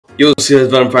Yo, what's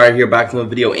good? I'm Fire here, back from a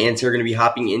video, and today we're going to be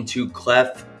hopping into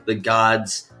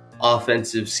CleffTheGod's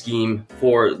offensive scheme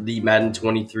for the Madden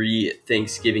 23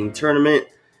 Thanksgiving tournament.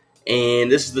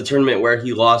 And this is the tournament where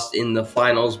he lost in the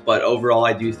finals, but overall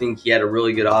I do think he had a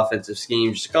really good offensive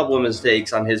scheme. Just a couple of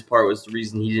mistakes on his part was the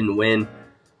reason he didn't win.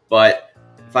 But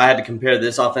if I had to compare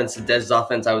this offense to Dez's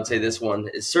offense, I would say this one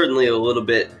is certainly a little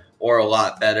bit or a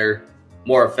lot better,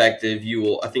 more effective.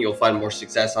 I think you'll find more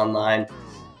success online.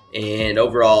 And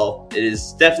overall, it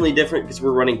is definitely different because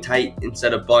we're running tight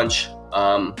instead of bunch.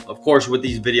 Of course, with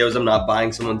these videos, I'm not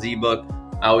buying someone's ebook.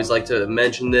 I always like to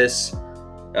mention this.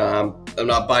 I'm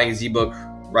not buying his ebook,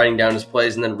 writing down his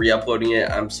plays, and then re-uploading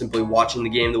it. I'm simply watching the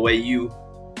game the way you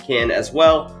can as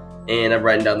well, and I'm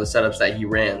writing down the setups that he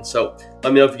ran. So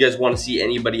let me know if you guys want to see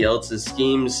anybody else's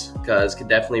schemes, because could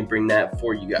definitely bring that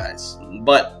for you guys.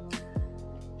 But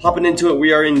hopping into it,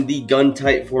 we are in the gun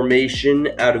tight formation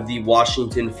out of the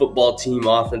Washington football team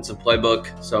offensive playbook.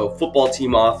 So football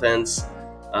team offense.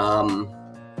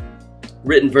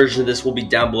 Written version of this will be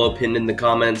down below, pinned in the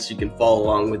comments. You can follow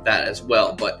along with that as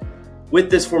well. But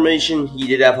with this formation, he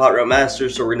did have Hot Route Master,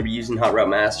 so we're going to be using Hot Route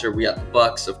Master. We got the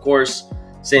Bucks, of course.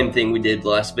 Same thing we did the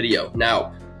last video.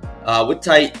 Now, with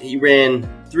tight, he ran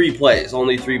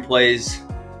only three plays,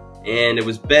 and it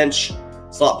was bench,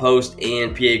 slot post,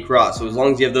 and PA cross. So as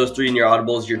long as you have those three in your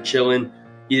audibles, you're chilling.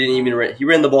 He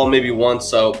ran the ball maybe once,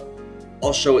 so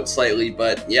I'll show it slightly.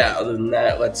 But yeah, other than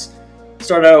that, let's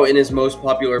start out in his most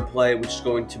popular play, which is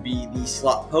going to be the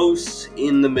slot posts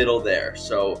in the middle there.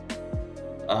 So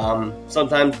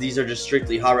sometimes these are just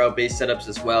strictly hot route based setups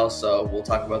as well, so we'll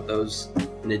talk about those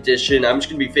in addition. I'm just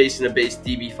going to be facing a base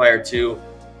DB fire too,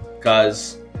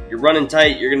 because you're running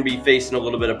tight, you're going to be facing a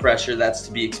little bit of pressure. That's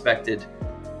to be expected,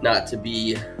 not to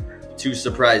be too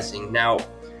surprising. Now,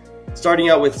 starting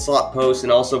out with slot posts,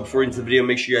 and also before we get into the video,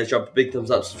 make sure you guys drop a big thumbs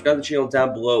up, subscribe to the channel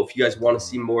down below. If you guys want to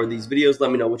see more of these videos,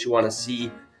 let me know what you want to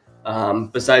see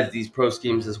besides these pro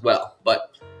schemes as well.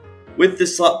 But with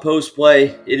this slot post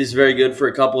play, it is very good for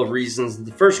a couple of reasons.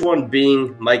 The first one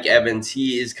being Mike Evans.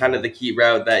 He is kind of the key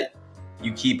route that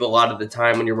you keep a lot of the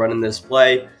time when you're running this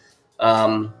play.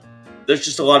 There's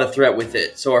just a lot of threat with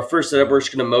it. So our first setup, we're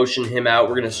just going to motion him out.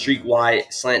 We're going to streak Y,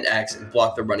 slant X, and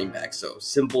block the running back. So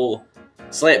simple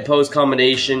slant post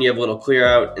combination. You have a little clear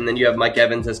out, and then you have Mike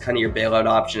Evans as kind of your bailout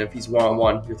option. If he's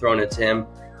one-on-one, you're throwing it to him.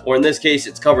 Or in this case,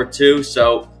 it's cover two,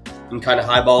 so you can kind of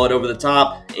highball it over the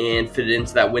top and fit it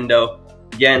into that window.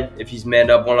 Again, if he's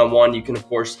manned up one-on-one, you can, of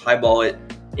course, highball it.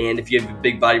 And if you have a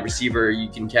big body receiver, you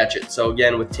can catch it. So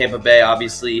again, with Tampa Bay,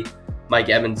 obviously, Mike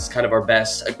Evans is kind of our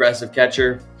best aggressive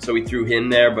catcher. So we threw him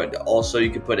there, but also you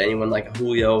could put anyone like a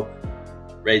Julio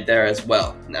right there as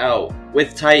well. Now,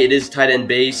 with tight, it is tight end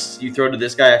based. You throw to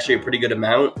this guy actually a pretty good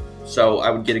amount, so I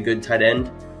would get a good tight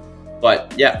end.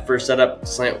 But yeah, first setup,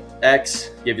 slant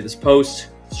X, give you this post,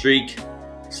 streak.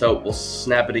 So we'll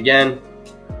snap it again.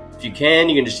 If you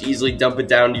can just easily dump it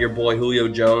down to your boy Julio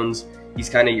Jones. He's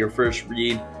kind of your first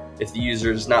read. If the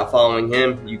user is not following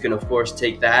him, you can of course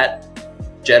take that.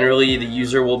 Generally, the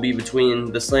user will be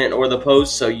between the slant or the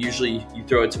post, so usually you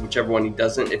throw it to whichever one he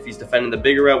doesn't. If he's defending the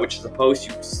bigger route, which is the post,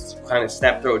 you kind of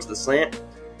snap throw it to the slant.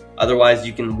 Otherwise,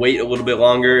 you can wait a little bit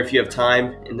longer if you have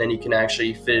time, and then you can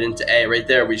actually fit it into A right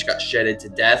there. We just got shedded to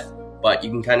death, but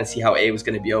you can kind of see how A was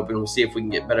going to be open. We'll see if we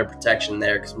can get better protection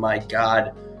there, because my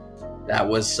God, that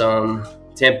was some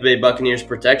Tampa Bay Buccaneers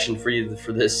protection for you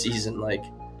for this season, like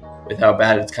with how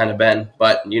bad it's kind of been.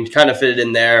 But you can kind of fit it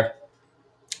in there.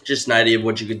 Just an idea of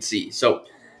what you could see. So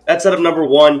that's setup number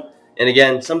one. And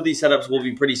again, some of these setups will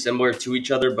be pretty similar to each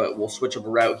other, but we'll switch up a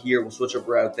route here, we'll switch up a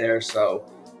route there. So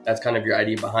that's kind of your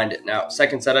idea behind it. Now,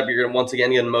 second setup, you're going to once again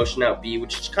get a motion out B,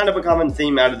 which is kind of a common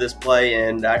theme out of this play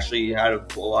and actually out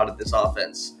of a lot of this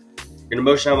offense. You're going to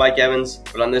motion out Mike Evans,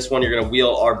 but on this one, you're going to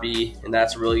wheel RB, and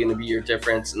that's really going to be your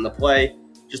difference in the play.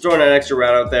 Just throwing an extra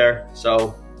route out there.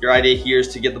 So your idea here is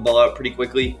to get the ball out pretty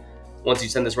quickly. Once you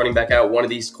send this running back out, one of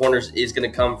these corners is going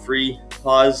to come free.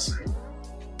 Pause.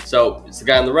 So it's the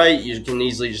guy on the right. You can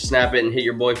easily just snap it and hit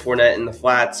your boy Fournette in the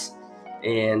flats.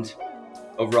 And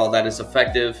overall, that is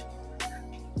effective.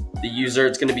 The user,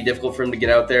 it's going to be difficult for him to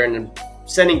get out there. And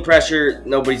sending pressure,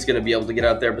 nobody's going to be able to get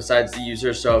out there besides the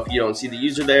user. So if you don't see the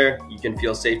user there, you can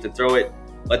feel safe to throw it.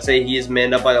 Let's say he is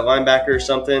manned up by the linebacker or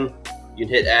something. You can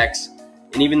hit X.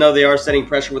 And even though they are setting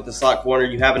pressure with the slot corner,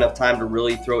 you have enough time to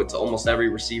really throw it to almost every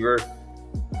receiver.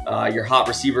 Your hot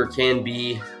receiver can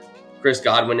be Chris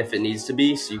Godwin if it needs to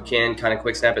be, so you can kind of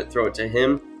quick snap it, throw it to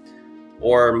him,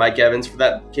 or Mike Evans for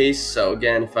that case. So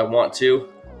again, if I want to,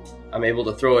 I'm able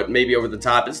to throw it maybe over the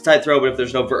top. It's a tight throw, but if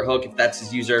there's no vert hook, if that's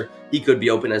his user, he could be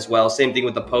open as well. Same thing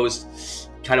with the post.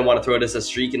 Kind of want to throw it as a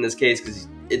streak in this case because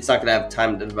it's not going to have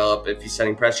time to develop if he's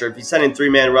setting pressure. If he's setting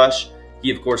 3-man rush,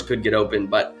 he of course could get open,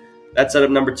 but that's setup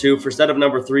number 2. For setup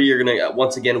number 3, you're going to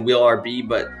once again wheel RB,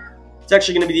 but it's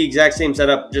actually going to be the exact same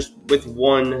setup, just with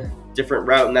one different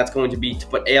route, and that's going to be to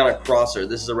put A on a crosser.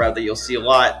 This is a route that you'll see a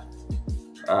lot.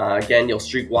 Again, you'll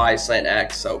streak Y, slant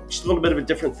X, so just a little bit of a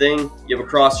different thing. You have a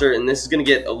crosser, and this is going to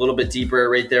get a little bit deeper.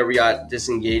 Right there, we got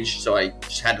disengaged, so I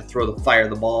just had to fire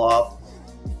the ball off.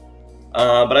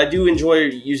 But I do enjoy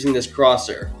using this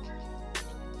crosser.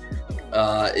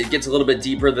 It gets a little bit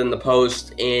deeper than the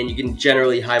post, and you can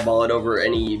generally highball it over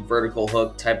any vertical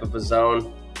hook type of a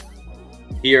zone.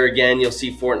 Here again, you'll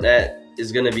see Fournette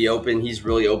is going to be open. He's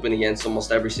really open against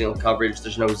almost every single coverage.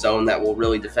 There's no zone that will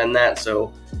really defend that,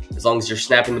 so as long as you're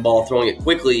snapping the ball, throwing it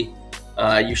quickly,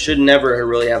 you should never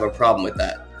really have a problem with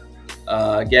that.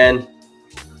 Again,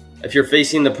 if you're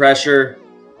facing the pressure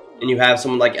and you have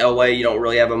someone like Elway, you don't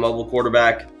really have a mobile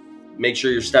quarterback, make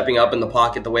sure you're stepping up in the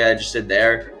pocket the way I just did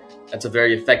there. That's a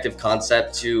very effective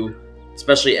concept to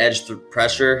especially edge through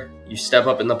pressure. You step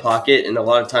up in the pocket, and a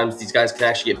lot of times these guys can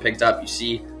actually get picked up. You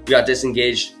see, we got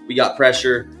disengaged, we got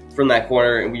pressure from that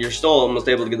corner, and we were still almost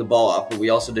able to get the ball off, but we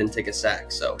also didn't take a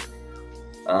sack. So,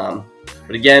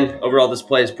 but again, overall this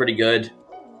play is pretty good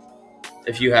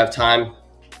if you have time.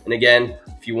 And again,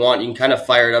 if you want, you can kind of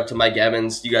fire it up to Mike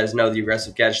Evans. You guys know the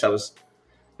aggressive catch. That was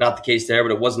not the case there,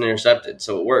 but it wasn't intercepted,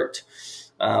 so it worked.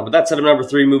 But that's setup number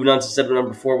 3. Moving on to setup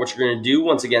number 4, what you're going to do,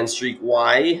 once again, streak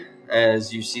Y.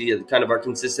 As you see, kind of our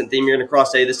consistent theme, you're going to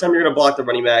cross A. This time you're going to block the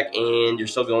running back, and you're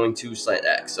still going to slant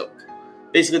X. So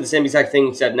basically the same exact thing,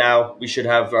 except now we should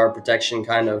have our protection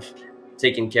kind of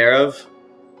taken care of.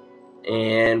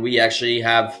 And we actually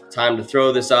have time to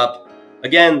throw this up.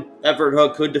 Again, that vert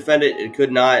hook could defend it. It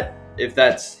could not if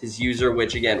that's his user,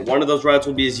 which, again, one of those routes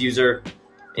will be his user,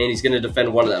 and he's going to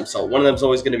defend one of them. So one of them is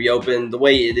always going to be open. The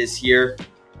way it is here,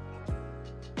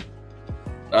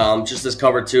 just this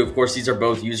cover 2, of course, these are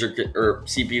both user or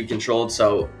CPU controlled,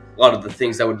 so a lot of the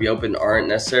things that would be open aren't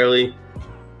necessarily.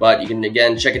 But you can,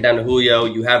 again, check it down to Julio.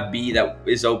 You have B that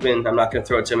is open. I'm not going to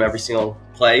throw it to him every single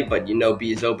play, but you know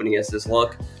B is open against this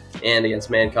look. And against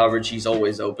man coverage, he's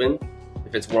always open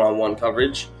if it's one-on-one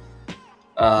coverage.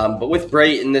 But with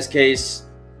Brait, in this case,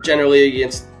 generally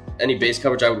against any base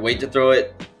coverage, I would wait to throw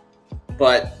it.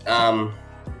 But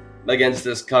against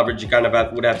this coverage, you kind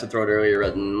of would have to throw it earlier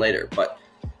rather than later. But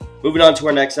moving on to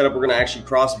our next setup, we're going to actually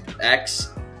cross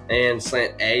X and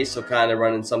slant A, so kind of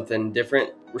running something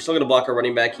different. We're still going to block our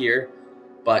running back here,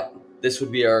 but this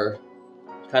would be our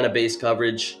kind of base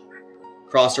coverage.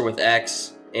 Crosser with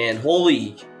X, and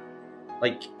holy,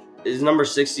 like, is number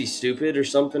 60 stupid or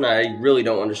something? I really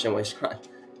don't understand why he's trying.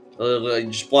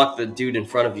 Just block the dude in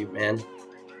front of you, man.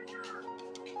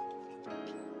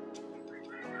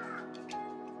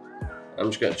 I'm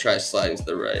just going to try sliding to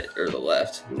the right or the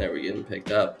left, and there we get him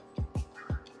picked up.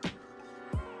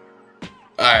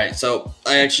 Alright, so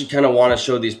I actually kind of want to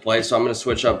show these plays, so I'm going to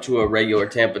switch up to a regular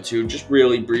Tampa 2 just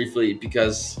really briefly,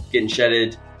 because getting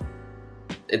shedded,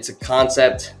 it's a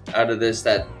concept out of this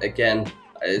that, again,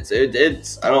 it's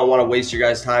I don't want to waste your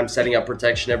guys' time setting up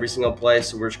protection every single play,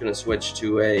 so we're just going to switch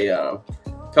to a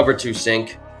cover 2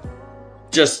 sync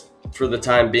just for the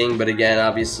time being. But again,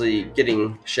 obviously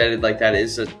getting shedded like that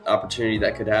is an opportunity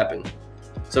that could happen.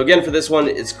 So again, for this one,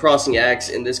 it's crossing X,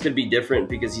 and this could be different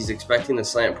because he's expecting the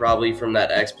slant probably from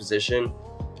that X position,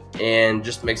 and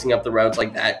just mixing up the routes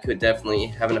like that could definitely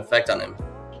have an effect on him,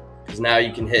 because now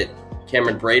you can hit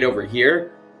Cameron Brait over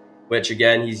here, which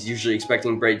again, he's usually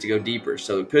expecting Brait to go deeper,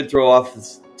 so it could throw off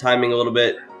his timing a little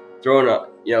bit. Throwing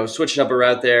up, switching up a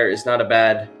route there is not a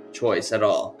bad choice at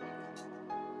all.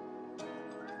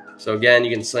 So again,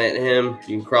 you can slant him,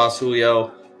 you can cross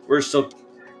Julio. We're still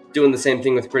doing the same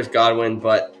thing with Chris Godwin,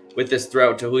 but with this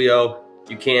throw to Julio,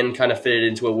 you can kind of fit it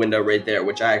into a window right there,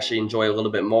 which I actually enjoy a little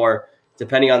bit more.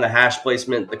 Depending on the hash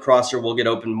placement, the crosser will get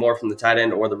open more from the tight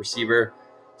end or the receiver.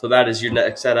 So that is your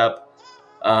next setup.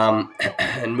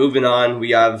 And moving on,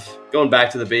 we have, going back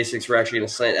to the basics, we're actually going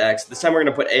to slant X. This time we're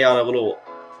going to put A on a little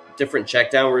different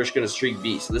check down. We're just going to streak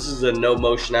B. So this is a no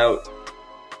motion out.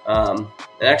 And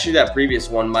actually that previous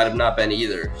one might have not been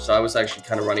either, so I was actually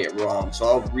kind of running it wrong. So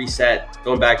I'll reset,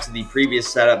 going back to the previous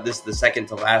setup. This is the second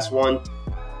to last one,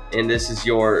 and this is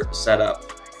your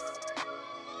setup.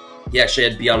 He actually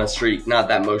had B on a streak, not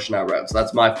that motion out route, so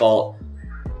that's my fault,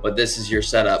 but this is your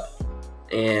setup.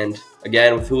 And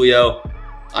again, with Julio,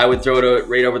 I would throw it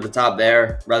right over the top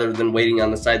there rather than waiting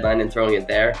on the sideline and throwing it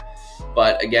there.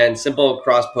 But again, simple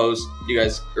cross post,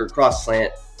 or cross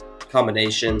slant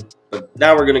combination. But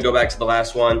now we're going to go back to the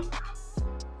last one.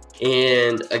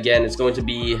 And again, it's going to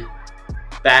be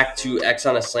back to X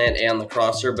on a slant and on the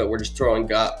crosser, but we're just throwing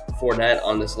Fournette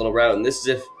on this little route. And this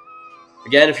is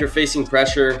if you're facing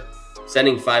pressure,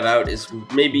 sending 5 out is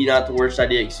maybe not the worst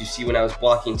idea, because you see when I was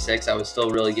blocking 6, I was still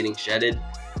really getting shedded.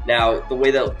 Now, the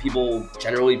way that people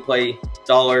generally play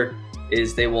dollar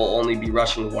is they will only be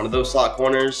rushing one of those slot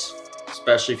corners,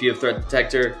 especially if you have threat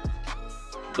detector,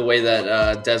 the way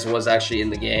that Des was actually in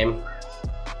the game.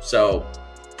 So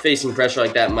facing pressure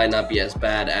like that might not be as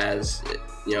bad as,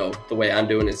 you know, the way I'm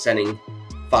doing it, sending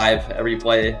 5 every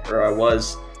play, or I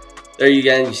was. There you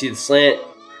again, you see the slant,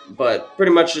 but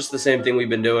pretty much just the same thing we've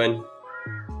been doing.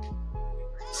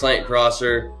 Slant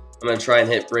crosser, I'm going to try and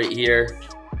hit right here.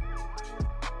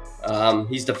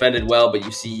 He's defended well, but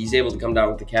you see he's able to come down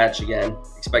with the catch again.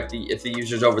 If the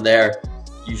user's over there,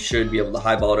 you should be able to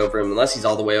highball it over him, unless he's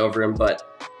all the way over him, but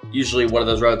usually one of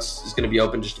those routes is going to be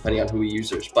open just depending on who he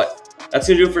uses. But that's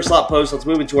going to do it for slot post. Let's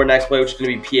move into our next play, which is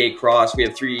going to be PA cross. We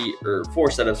have 3 or 4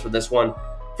 setups for this one.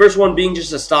 First one being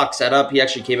just a stock setup. He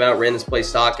actually came out, ran this play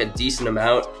stock a decent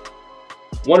amount.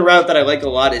 One route that I like a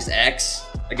lot is X.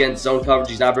 Against zone coverage,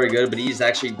 he's not very good, but he's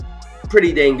actually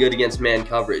pretty dang good against man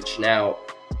coverage. Now,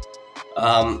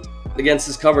 against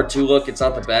this cover 2 look, it's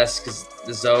not the best because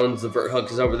the zones, the vert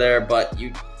hook is over there, but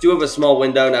you do have a small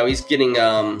window. Now he's getting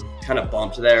kind of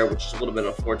bumped there, which is a little bit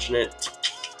unfortunate.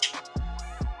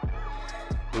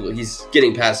 He's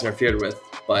getting pass interfered with,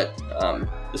 but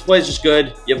this play is just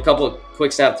good. You have a couple of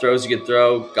quick snap throws you could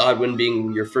throw. Godwin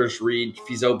being your first read. If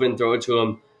he's open, throw it to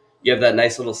him. You have that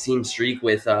nice little seam streak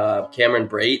with Cameron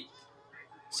Brate.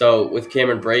 So with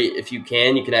Cameron Brate, if you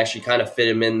can actually kind of fit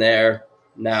him in there.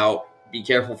 Now, be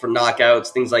careful for knockouts,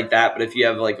 things like that. But if you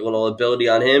have like a little ability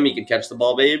on him, he can catch the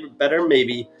ball better.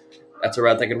 Maybe that's a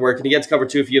route that could work. And against cover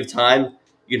 2, if you have time,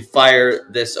 you can fire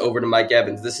this over to Mike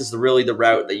Evans. This is really the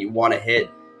route that you want to hit.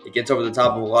 It gets over the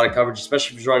top of a lot of coverage,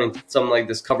 especially if you're running something like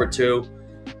this cover 2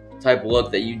 type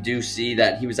look that you do see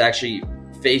that he was actually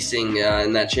facing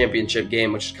in that championship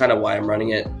game, which is kind of why I'm running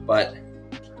it. But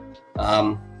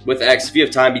with X, if you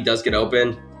have time, he does get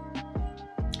open.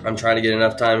 I'm trying to get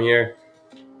enough time here.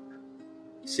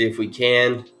 See if we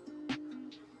can.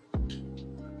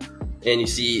 And you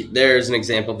see there's an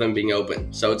example of him being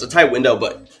open. So it's a tight window,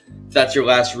 but if that's your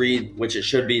last read, which it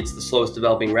should be, it's the slowest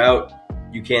developing route,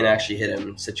 you can actually hit him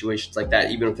in situations like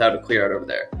that, even without a clear out over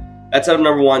there. That's setup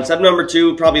number 1. Setup number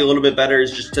 2, probably a little bit better,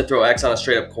 is just to throw X on a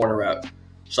straight up corner route,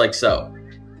 just like so.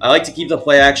 I like to keep the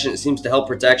play action. It seems to help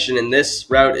protection, and this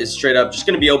route is straight up just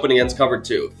going to be open against cover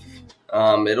 2.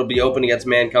 It'll be open against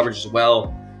man coverage as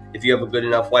well if you have a good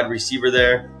enough wide receiver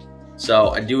there. So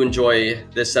I do enjoy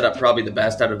this setup probably the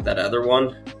best out of that other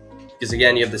one, because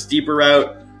again, you have this deeper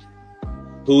route.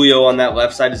 Julio on that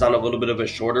left side is on a little bit of a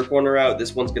shorter corner route.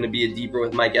 This one's going to be a deeper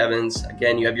with Mike Evans.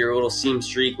 Again, you have your little seam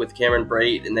streak with Cameron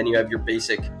Brate, and then you have your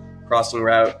basic crossing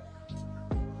route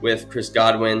with Chris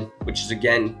Godwin, which is,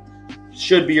 again,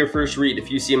 should be your first read.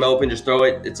 If you see him open, just throw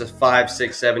it. It's a 5,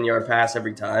 6, 7 yard pass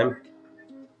every time.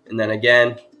 And then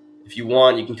again, if you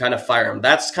want, you can kind of fire him.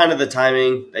 That's kind of the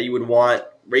timing that you would want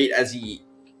right as he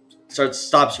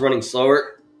stops running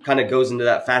slower, kind of goes into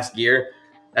that fast gear.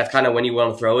 That's kind of when you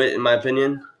want to throw it, in my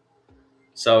opinion.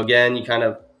 So again, you kind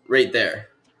of right there.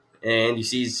 And you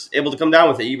see he's able to come down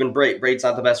with it. Even Brate's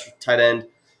not the best tight end.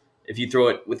 If you throw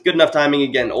it with good enough timing,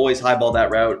 again, always highball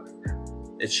that route.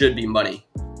 It should be money.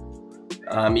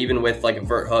 Even with like a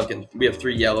vert hook, and we have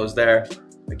 3 yellows there.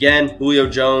 Again, Julio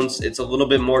Jones, it's a little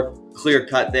bit more clear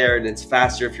cut there, and it's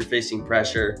faster if you're facing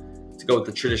pressure to go with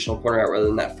the traditional corner route rather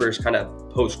than that first kind of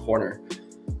post corner.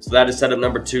 So that is setup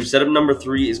number 2. Setup number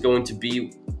 3 is going to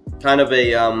be kind of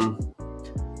a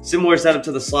similar setup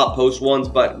to the slot post ones,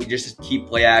 but we just keep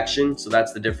play action, so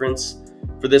that's the difference.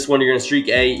 For this one, you're going to streak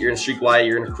A, you're going to streak Y,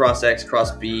 you're going to cross X,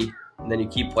 cross B, and then you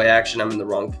keep play action. I'm in the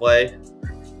wrong play.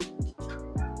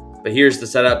 But here's the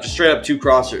setup, just straight up 2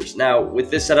 crossers. Now, with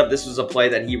this setup, this was a play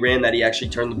that he ran that he actually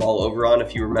turned the ball over on,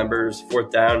 if you remember. It was 4th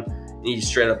down, and he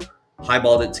straight up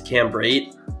highballed it to Cam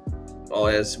Brate, well,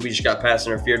 as we just got pass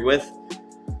interfered with.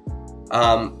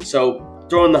 So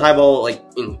throwing the high ball like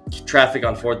in traffic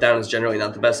on 4th down is generally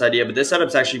not the best idea, but this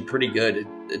setup's actually pretty good.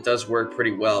 It does work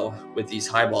pretty well with these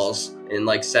high balls, and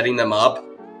like setting them up,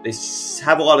 they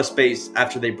have a lot of space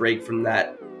after they break from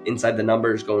that inside the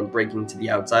numbers breaking to the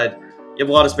outside. You have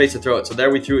a lot of space to throw it. So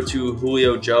there we threw it to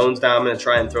Julio Jones. Now I'm going to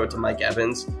try and throw it to Mike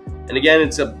Evans. And again,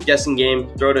 it's a guessing game.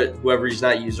 Throw it at whoever he's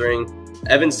not using.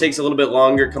 Evans takes a little bit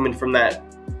longer coming from that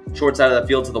short side of the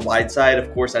field to the wide side,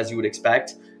 of course, as you would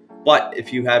expect. But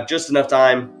if you have just enough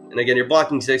time, and again, you're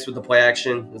blocking 6 with the play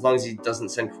action, as long as he doesn't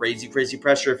send crazy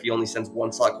pressure, if he only sends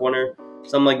 1 slot corner,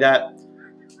 something like that,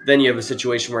 then you have a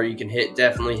situation where you can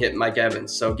definitely hit Mike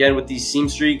Evans. So again, with these seam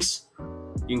streaks,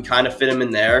 You can kind of fit him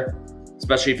in there,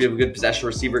 especially if you have a good possession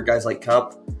receiver, guys like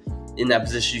Cup. In that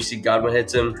position, you see Godwin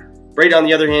hits him. Brady, on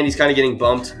the other hand, he's kind of getting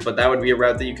bumped, but that would be a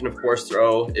route that you can, of course,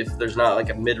 throw if there's not like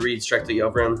a mid-read directly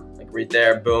over him. Like right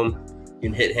there, boom, you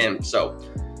can hit him. So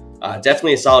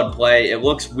definitely a solid play. It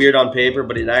looks weird on paper,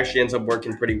 but it actually ends up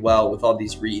working pretty well with all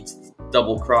these reads,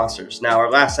 double crossers. Now, our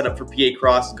last setup for PA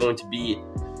cross is going to be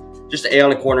just A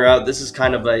on a corner out. This is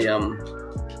kind of a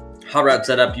hot route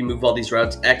setup. You move all these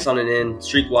routes, X on an in,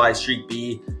 streak Y, streak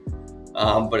B.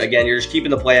 But again, you're just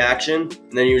keeping the play action,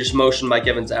 and then you just motion Mike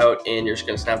Evans out, and you're just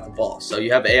going to snap the ball. So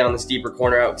you have A on this deeper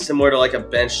corner out, similar to like a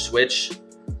bench switch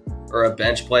or a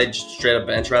bench play, just straight up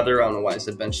bench rather. I don't know why I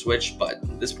said bench switch, but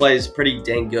this play is pretty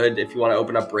dang good if you want to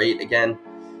open up rate. Again,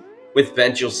 with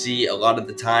bench, you'll see a lot of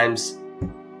the times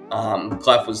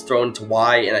Clef was thrown to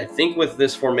Y, and I think with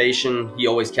this formation, he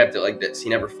always kept it like this. He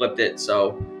never flipped it.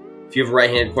 So if you have a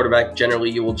right-handed quarterback, generally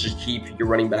you will just keep your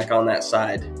running back on that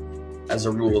side as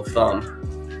a rule of thumb.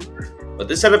 But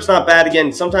this setup's not bad. Again,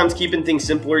 sometimes keeping things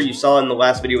simpler. You saw in the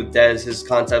last video with Dez, his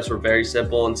concepts were very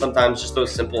simple, and sometimes just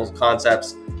those simple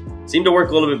concepts seem to work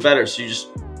a little bit better. So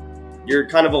you're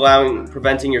kind of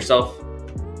preventing yourself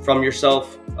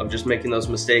of just making those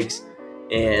mistakes,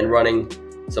 and running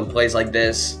some plays like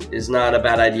this is not a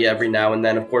bad idea every now and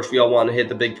then. Of course, we all want to hit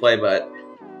the big play, but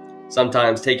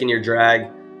sometimes taking your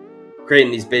drag,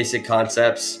 creating these basic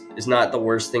concepts is not the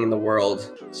worst thing in the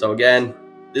world. So again,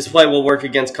 this play will work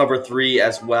against cover 3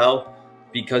 as well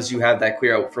because you have that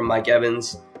clear out from Mike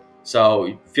Evans.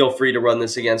 So feel free to run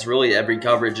this against really every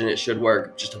coverage and it should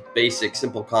work. Just a basic,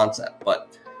 simple concept.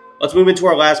 But let's move into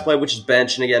our last play, which is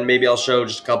bench. And again, maybe I'll show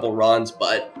just a couple runs,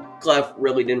 but Clef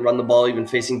really didn't run the ball even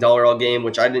facing Dollar all game,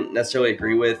 which I didn't necessarily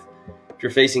agree with. If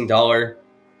you're facing Dollar,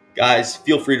 guys,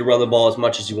 feel free to run the ball as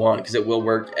much as you want because it will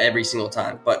work every single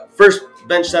time. But first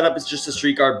bench setup is just a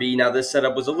streak RB. Now this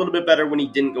setup was a little bit better when he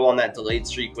didn't go on that delayed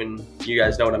streak, when you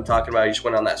guys know what I'm talking about. He just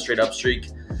went on that straight up streak,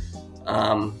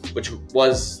 which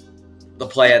was the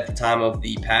play at the time of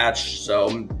the patch.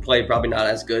 So play probably not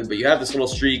as good, but you have this little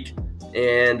streak.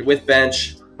 And with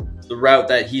bench, the route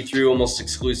that he threw almost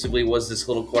exclusively was this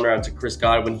little corner out to Chris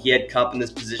Godwin. He had Cup in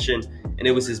this position, and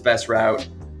it was his best route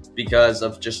because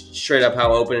of just straight up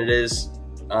how open it is.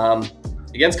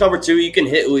 Against cover 2, you can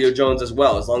hit Julio Jones as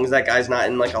well, as long as that guy's not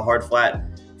in like a hard flat.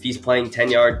 If he's playing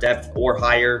 10-yard depth or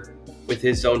higher with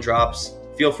his zone drops,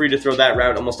 feel free to throw that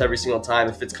route almost every single time.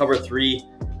 If it's cover 3,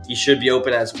 he should be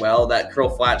open as well. That curl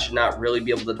flat should not really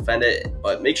be able to defend it,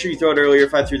 but make sure you throw it earlier.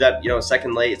 If I threw that, a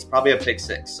second late, it's probably a pick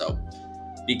 6. So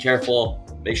be careful.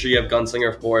 Make sure you have Gunslinger,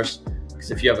 of course,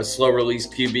 because if you have a slow release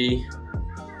QB,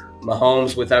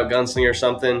 Mahomes without Gunslinger or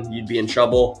something, you'd be in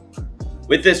trouble.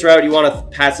 With this route, you want to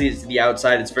pass it to the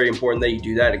outside. It's very important that you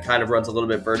do that. It kind of runs a little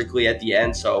bit vertically at the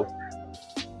end, so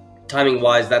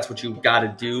timing-wise, that's what you've got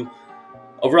to do.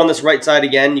 Over on this right side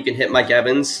again, you can hit Mike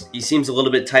Evans. He seems a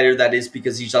little bit tighter. That is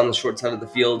because he's on the short side of the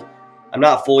field. I'm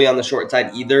not fully on the short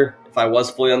side either. If I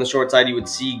was fully on the short side, you would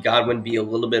see Godwin be a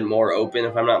little bit more open,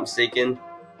 if I'm not mistaken.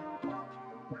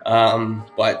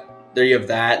 But there you have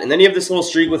that. And then you have this little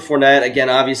streak with Fournette. Again,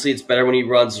 obviously, it's better when he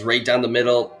runs right down the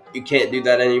middle. You can't do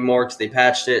that anymore because they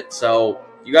patched it. So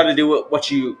you got to do what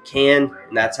you can,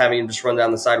 and that's having him just run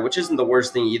down the side, which isn't the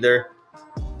worst thing either.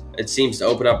 It seems to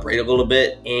open up rate a little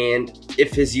bit. And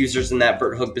if his user's in that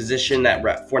vert hook position, that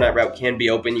Fournette route can be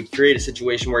open. You create a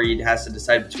situation where he has to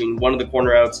decide between one of the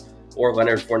corner routes or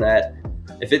Leonard Fournette.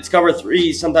 If it's cover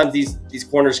 3, sometimes these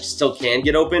corners still can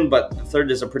get open, but the third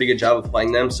does a pretty good job of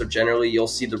playing them. So generally, you'll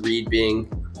see the read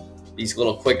being these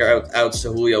little quicker outs to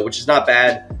Julio, which is not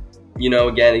bad.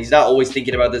 Again, he's not always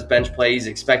thinking about this bench play. He's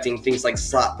expecting things like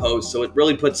slot post. So it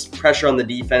really puts pressure on the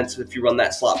defense if you run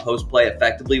that slot post play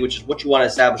effectively, which is what you want to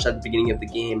establish at the beginning of the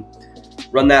game.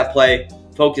 Run that play,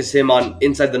 focus him on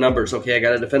inside the numbers. Okay, I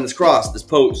got to defend this cross, this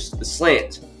post, this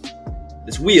slant,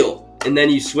 this wheel. And then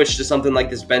you switch to something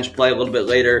like this bench play a little bit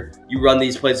later. You run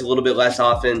these plays a little bit less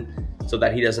often so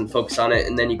that he doesn't focus on it.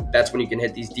 And then that's when you can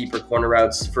hit these deeper corner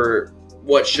routes for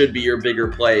what should be your bigger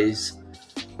plays.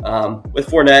 With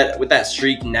Fournette, with that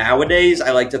streak nowadays,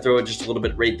 I like to throw it just a little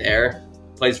bit right there.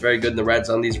 Plays very good in the red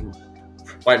zone. These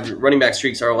running back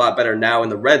streaks are a lot better now in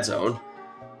the red zone,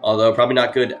 although probably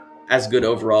not as good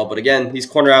overall. But again, these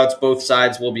corner outs, both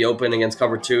sides will be open against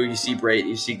cover 2. You see Brate,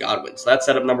 you see Godwin. So that's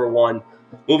setup number 1.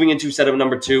 Moving into setup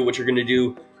number 2, what you're going to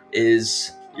do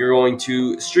is you're going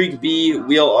to streak B,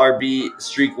 wheel RB,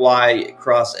 streak Y,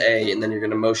 cross A, and then you're going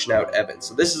to motion out Evans.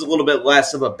 So this is a little bit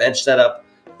less of a bench setup,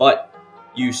 but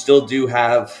you still do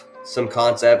have some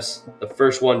concepts. The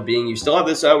first one being you still have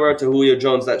this out route to Julio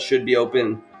Jones that should be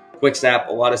open quick snap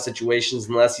a lot of situations.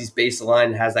 Unless he's baseline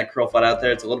and has that curl flat out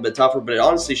there, it's a little bit tougher, but it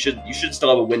honestly you should still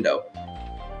have a window.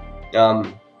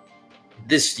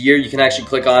 This year you can actually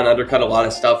click on undercut a lot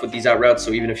of stuff with these out routes,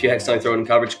 so even if you accidentally throw it in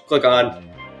coverage, click on.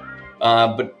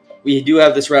 But we do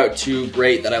have this route too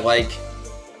great that I like.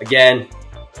 Again,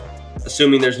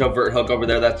 assuming there's no vert hook over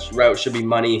there, that route should be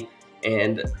money,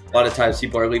 and a lot of times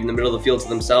people are leaving the middle of the field to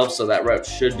themselves, so that route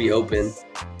should be open,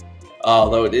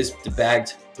 although it is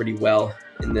debagged pretty well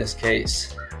in this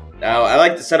case. Now, I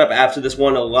like the setup after this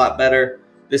one a lot better.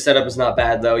 This setup is not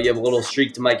bad, though. You have a little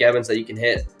streak to Mike Evans that you can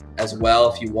hit as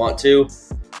well if you want to.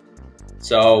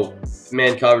 So,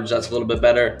 man coverage, that's a little bit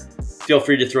better. Feel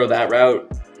free to throw that route.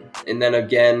 And then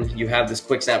again, you have this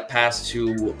quick snap pass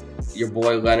to your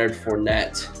boy Leonard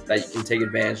Fournette that you can take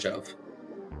advantage of.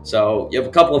 So you have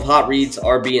a couple of hot reads,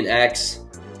 RB and X.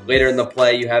 Later in the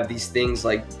play, you have these things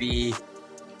like B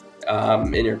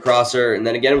in your crosser. And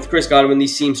then again with Chris Godwin,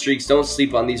 these seam streaks, don't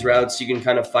sleep on these routes. You can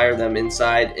kind of fire them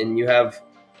inside and you have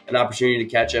an opportunity to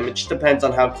catch him. It just depends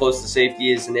on how close the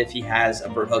safety is and if he has a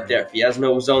vert hook there. If he has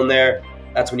no zone there,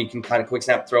 that's when you can kind of quick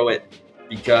snap throw it,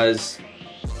 because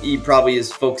he probably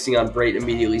is focusing on Brait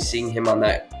immediately seeing him on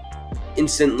that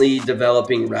instantly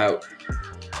developing route.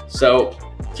 So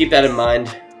keep that in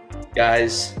mind,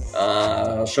 guys.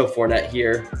 I'll show Fournette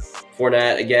here.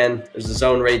 Fournette, again, there's a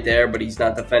zone right there, but he's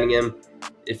not defending him.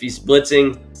 If he's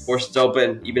blitzing, of course it's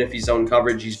open. Even if he's zone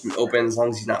coverage, he's open as long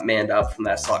as he's not manned up from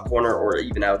that slot corner or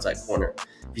even outside corner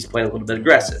if he's playing a little bit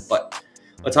aggressive. But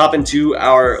let's hop into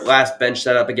our last bench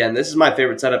setup. Again, this is my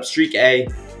favorite setup. Streak A,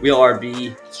 wheel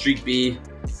RB, streak B,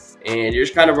 and you're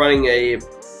just kind of running a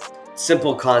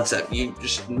simple concept. You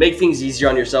just make things easier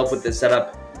on yourself with this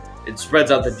setup. It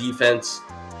spreads out the defense,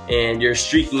 and you're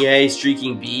streaking A,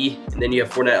 streaking B, and then you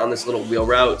have Fournette on this little wheel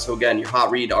route. So again, your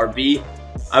hot read RB.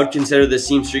 I would consider this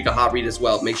seam streak a hot read as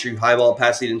well. Make sure you highball,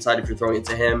 pass lead inside if you're throwing it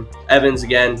to him. Evans,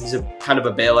 again, he's a kind of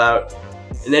a bailout.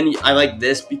 And then I like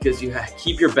this because you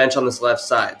keep your bench on this left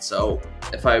side. So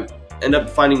if I end up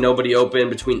finding nobody open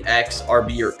between X,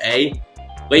 RB, or A,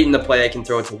 late in the play, I can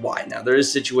throw it to Y. Now, there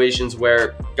is situations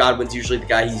where Godwin's usually the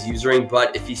guy he's using,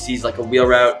 but if he sees like a wheel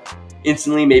route,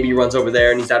 instantly maybe he runs over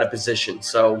there and he's out of position.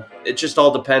 So it just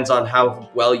all depends on how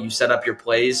well you set up your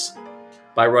plays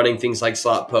by running things like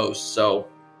slot posts. So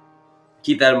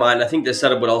keep that in mind. I think this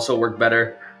setup would also work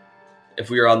better if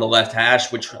we were on the left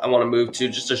hash, which I want to move to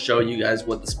just to show you guys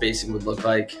what the spacing would look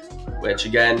like, which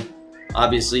again,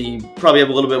 obviously you probably have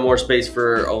a little bit more space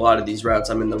for a lot of these routes.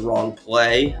 I'm in the wrong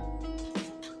play.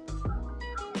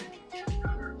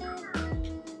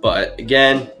 But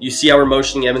again, you see how we're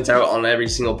motioning Evans out on every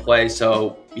single play,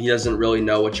 so he doesn't really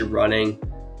know what you're running.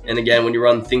 And again, when you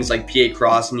run things like PA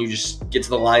cross and you just get to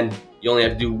the line, you only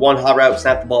have to do one hot route,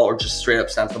 snap the ball, or just straight up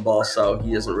snap the ball, so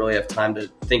he doesn't really have time to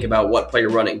think about what play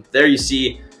you're running. There you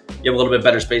see you have a little bit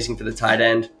better spacing for the tight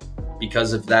end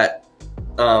because of that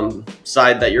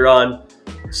side that you're on.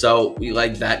 So we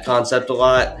like that concept a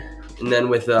lot. And then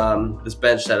with this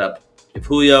bench setup, if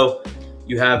Julio,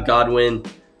 you have Godwin.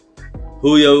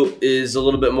 Julio is a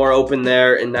little bit more open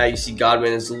there, and now you see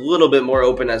Godwin is a little bit more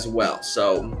open as well.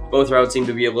 So both routes seem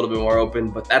to be a little bit more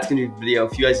open, but that's going to be the video.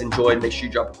 If you guys enjoyed, make sure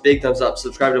you drop a big thumbs up,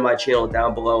 subscribe to my channel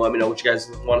down below. Let me know what you guys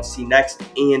want to see next,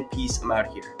 and peace. I'm out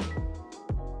of here.